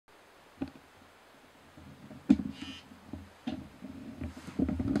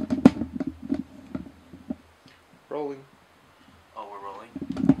rolling. Oh, we're rolling.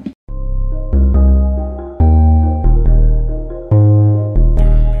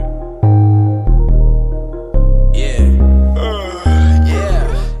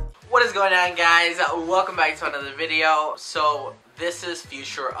 What is going on, guys? Welcome back to another video. So this is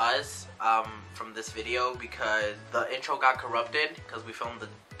future us from this video because the intro got corrupted because we filmed a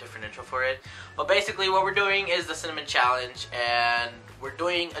different intro for it. But basically what we're doing is the cinnamon challenge, and we're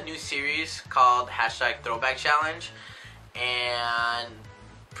doing a new series called #throwback_challenge, and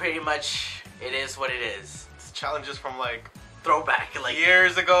pretty much it is what it is. It's challenges from like Throwback, like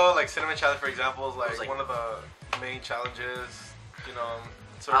years ago. Like cinnamon challenge, for example, is like one of the main challenges, you know.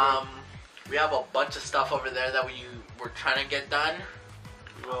 We have a bunch of stuff over there that we're trying to get done.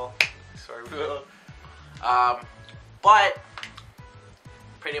 We will. But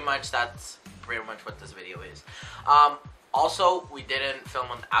pretty much that's pretty much what this video is. Also, we didn't film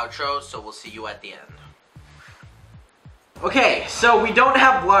an outro, so we'll see you at the end. Okay, so we don't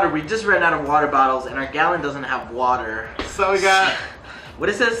have water. We just ran out of water bottles, and our gallon doesn't have water. So we got what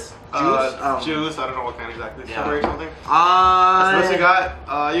is this? Juice? Juice. I don't know what kind exactly. Strawberry or something. That's what we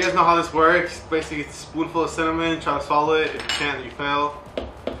got. You guys know how this works. Basically, it's a spoonful of cinnamon. Try to swallow it. If you can't, then you fail.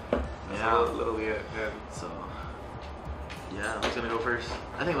 Yeah. Literally it. And so, yeah, who's gonna go first?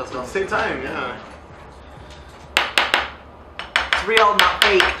 I think let's go. At the same time, yeah. It's real, not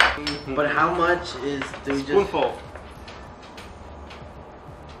fake. Mm-hmm. But how much is? Do we spoonful.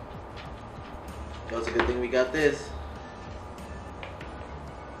 That was a good thing we got this.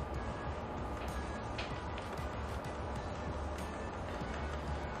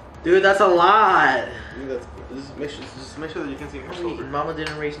 Dude, that's a lot. Just make sure that you can see my shoulder. Mama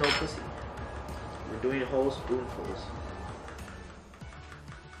didn't raise no pussy. We're doing whole spoonfuls.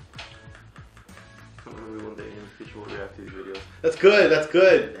 Maybe one day in the future we'll react to these videos. That's good. That's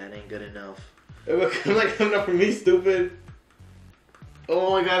good. That ain't good enough. It was like coming up for me, stupid.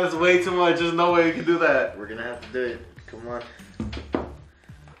 Oh my god, that's way too much. There's no way you can do that. We're gonna have to do it. Come on.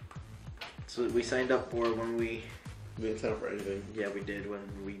 So we signed up for when we. We didn't sign up for anything. Yeah, we did when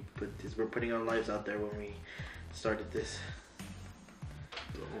we put this. We're putting our lives out there when we started this.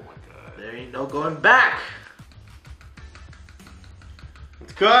 Oh my god. There ain't no going back.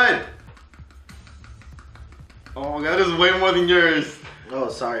 It's good. Oh my god, this is way more than yours. Oh,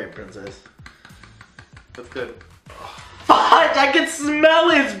 sorry, princess. That's good. Fudge! I can smell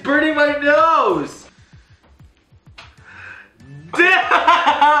it! It's burning my nose! Damn!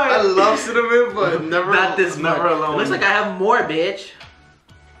 I love cinnamon, but never. Not this never much. alone. It looks like I have more, bitch.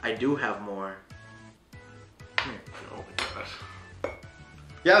 I do have more. Oh my gosh.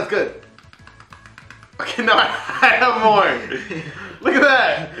 Yeah, that's good. Okay, no, I have more. Look at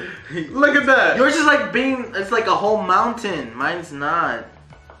that. Look at that. Yours is like being. It's like a whole mountain. Mine's not.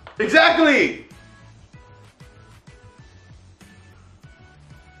 Exactly.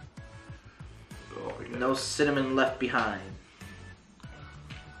 Oh my god. No cinnamon left behind.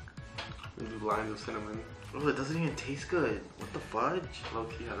 These lines of cinnamon. Oh, it doesn't even taste good. What the fudge? Low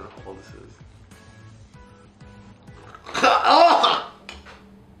key, I don't know how old this is. Oh!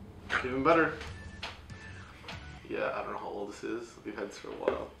 Even better. Yeah, I don't know how old this is. We've had this for a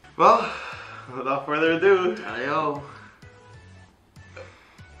while. Well, without further ado. Ayo.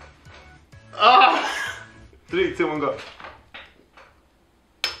 Ah! 3, 2, 1, go.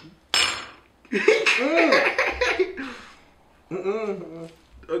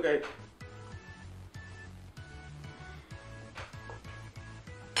 Okay.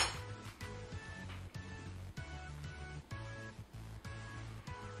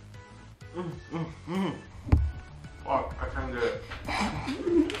 Oh, I can't do it.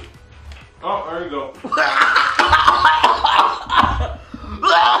 Oh, there you go.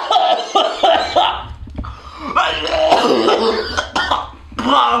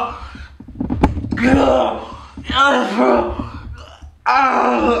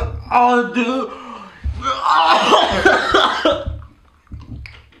 Oh, dude.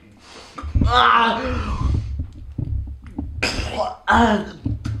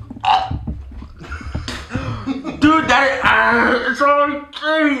 Dude, that it's already.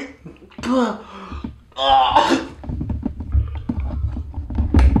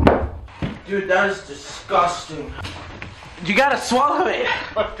 Dude, that is disgusting. You gotta swallow it.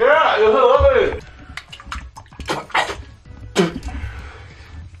 Yeah, you love it.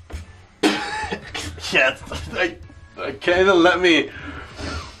 Yes, I can't even let me.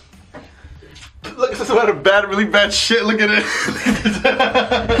 Look, this is about a really bad shit. Look at it.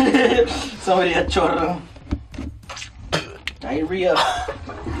 Somebody had chorro. Diarrhea.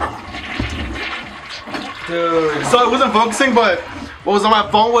 Dude. So I wasn't focusing, but what was on my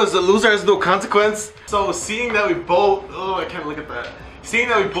phone was the loser has no consequence. So seeing that we both, oh, I can't look at that. Seeing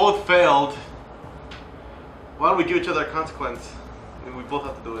that we both failed, why don't we give each other a consequence? And we both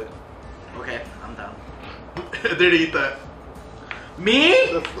have to do it. Okay, I'm down. I dare to eat that. Me?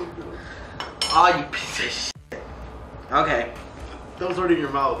 That's so good. Oh, you piece of shit. Okay. That was already in your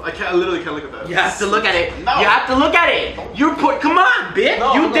mouth. I literally can't look at that. You have to look at it. No. You have to look at it. You put, come on, bitch.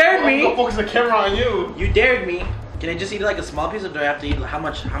 No, you dared me. Don't focus the camera on you. You dared me. Can I just eat like a small piece, or do I have to eat? How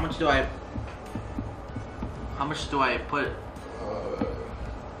much do I put?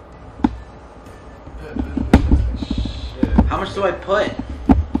 Shit. How much do I put?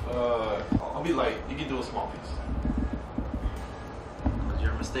 I'll be light. You can do a small piece. That's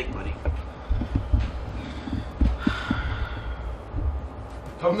your mistake, buddy.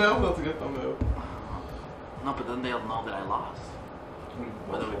 Thumbnail? That's a good thumbnail. No, but then they'll know that I lost.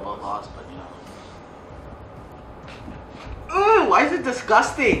 Whether we both lost, but you know. Ooh, why is it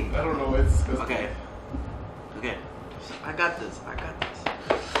disgusting? I don't know. It's disgusting. Okay. Okay. I got this. I got this.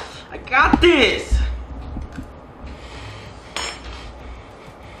 I got this.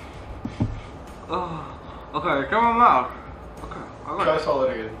 Oh. Okay, come on now. Okay. Try to swallow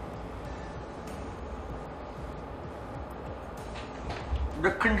it again.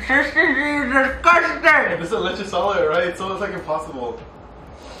 The consistency is disgusting. It doesn't let you swallow it, right? So it's like impossible.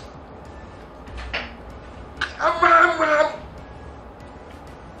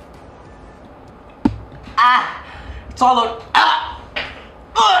 Ah! Swallowed. Ah!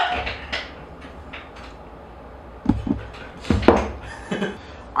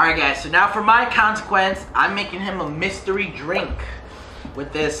 Alright guys, so now for my consequence, I'm making him a mystery drink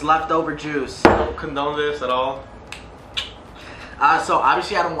with this leftover juice. I don't condone this at all. So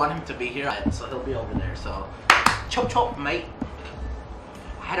obviously I don't want him to be here, so he'll be over there, so chop chop, mate.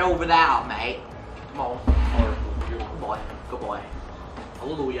 Head over there, mate. Come on. Good boy. Good boy.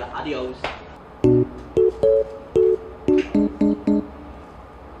 Hallelujah. Adios.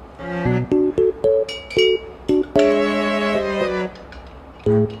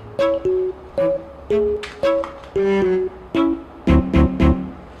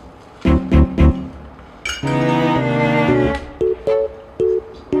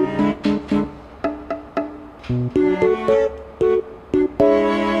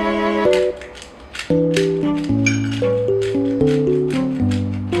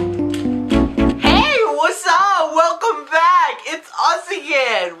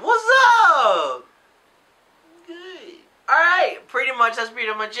 That's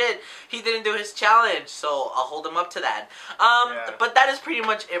pretty much it. He didn't do his challenge, so I'll hold him up to that. But that is pretty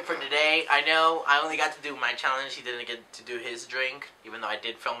much it for today. I know I only got to do my challenge. He didn't get to do his drink, even though I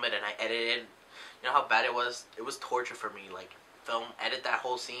did film it and I edited. You know how bad it was? It was torture for me. Like, edit that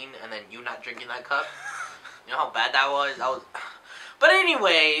whole scene, and then you not drinking that cup. You know how bad that was? But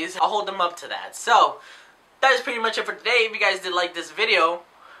anyways, I'll hold him up to that. So, that is pretty much it for today. If you guys did like this video,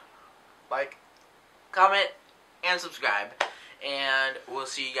 like, comment, and subscribe. And we'll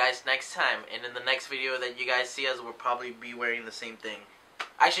see you guys next time. And in the next video that you guys see us, we'll probably be wearing the same thing.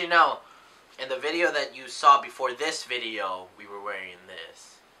 Actually, no. In the video that you saw before this video, we were wearing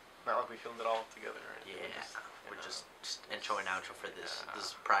this. Not like we filmed it all together. Right? Yeah. We're just intro and outro for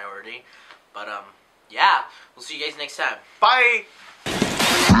this priority. But, yeah. We'll see you guys next time. Bye!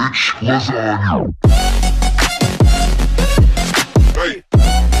 Bitch, lasagna.